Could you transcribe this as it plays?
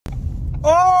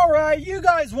All right, you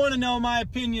guys want to know my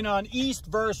opinion on East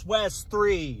versus West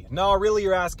 3. No, really,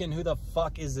 you're asking who the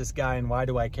fuck is this guy and why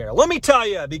do I care? Let me tell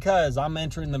you, because I'm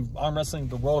entering the arm wrestling,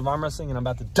 the world of arm wrestling, and I'm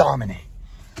about to dominate.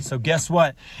 So guess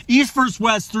what? East versus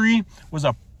West 3 was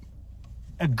a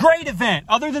great event,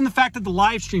 other than the fact that the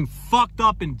live stream fucked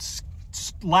up and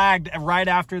lagged right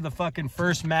after the fucking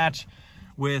first match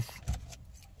with,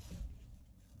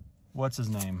 what's his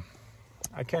name?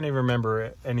 I can't even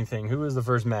remember anything. Who was the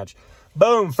first match?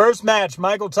 Boom, first match,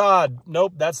 Michael Todd.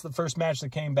 Nope, that's the first match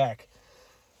that came back.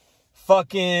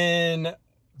 Fucking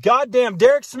goddamn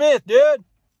Derek Smith, dude.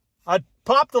 I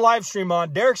popped the live stream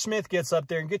on. Derek Smith gets up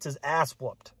there and gets his ass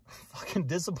whooped. Fucking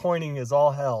disappointing as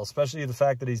all hell, especially the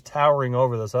fact that he's towering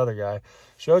over this other guy.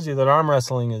 Shows you that arm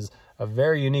wrestling is a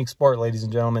very unique sport, ladies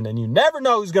and gentlemen, and you never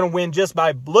know who's going to win just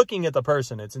by looking at the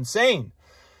person. It's insane.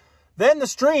 Then the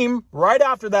stream, right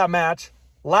after that match,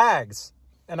 lags.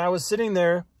 And I was sitting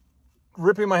there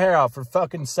ripping my hair out for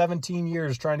fucking 17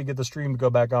 years trying to get the stream to go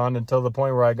back on until the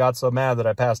point where I got so mad that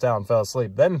I passed out and fell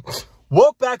asleep. Then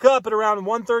woke back up at around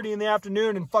 1:30 in the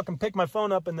afternoon and fucking picked my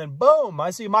phone up, and then boom,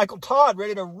 I see Michael Todd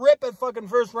ready to rip at fucking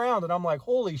first round. And I'm like,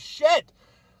 holy shit.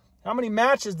 How many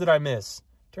matches did I miss?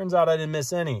 Turns out I didn't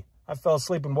miss any. I fell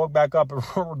asleep and woke back up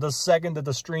the second that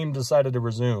the stream decided to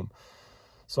resume.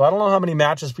 So I don't know how many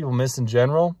matches people miss in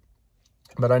general,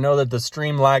 but I know that the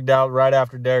stream lagged out right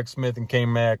after Derek Smith and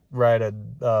came back right at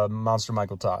Monster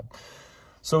Michael Todd.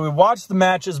 So we watched the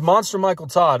matches. Monster Michael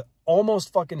Todd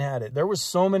almost fucking had it. There was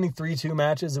so many 3-2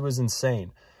 matches. It was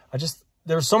insane.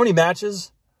 There were so many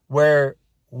matches where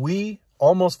we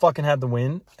almost fucking had the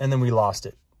win and then we lost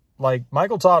it. Like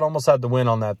Michael Todd almost had the win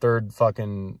on that third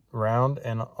fucking round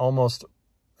and almost,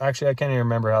 actually, I can't even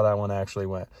remember how that one actually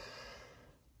went.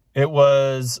 It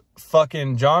was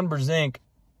fucking John Brzenk.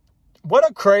 What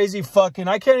a crazy fucking...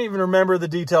 I can't even remember the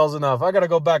details enough. I got to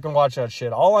go back and watch that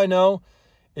shit. All I know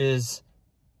is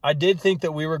I did think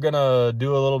that we were going to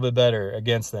do a little bit better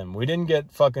against them. We didn't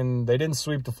get fucking... They didn't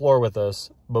sweep the floor with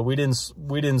us, but we didn't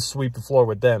sweep the floor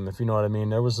with them, if you know what I mean.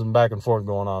 There was some back and forth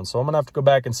going on. So I'm going to have to go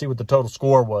back and see what the total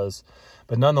score was.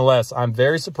 But nonetheless, I'm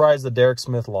very surprised that Derek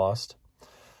Smith lost.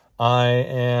 I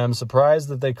am surprised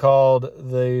that they called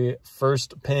the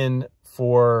first pin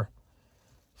for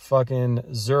fucking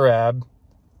Zurab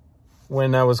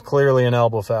when that was clearly an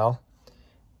elbow foul.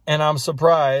 And I'm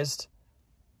surprised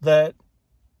that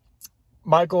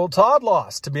Michael Todd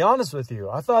lost, to be honest with you.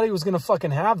 I thought he was going to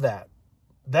fucking have that.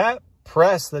 That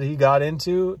press that he got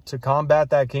into to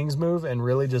combat that King's move and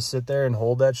really just sit there and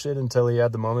hold that shit until he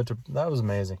had the moment to... That was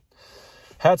amazing.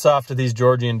 Hats off to these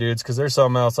Georgian dudes, because they're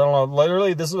something else. I don't know.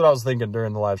 Literally, this is what I was thinking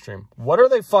during the live stream. What are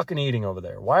they fucking eating over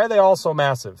there? Why are they all so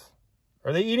massive?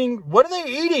 Are they eating? What are they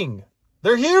eating?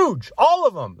 They're huge. All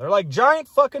of them. They're like giant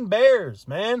fucking bears,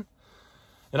 man.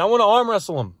 And I want to arm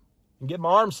wrestle them and get my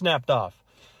arm snapped off.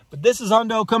 But this is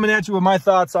Hundo coming at you with my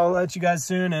thoughts. I'll let you guys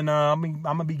soon. And I'm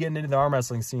going to be getting into the arm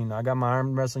wrestling scene. I got my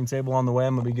arm wrestling table on the way.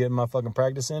 I'm going to be getting my fucking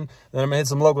practice in. Then I'm going to hit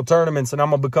some local tournaments. And I'm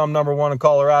going to become #1 in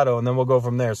Colorado. And then we'll go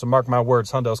from there. So mark my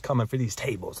words. Hundo's coming for these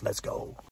tables. Let's go.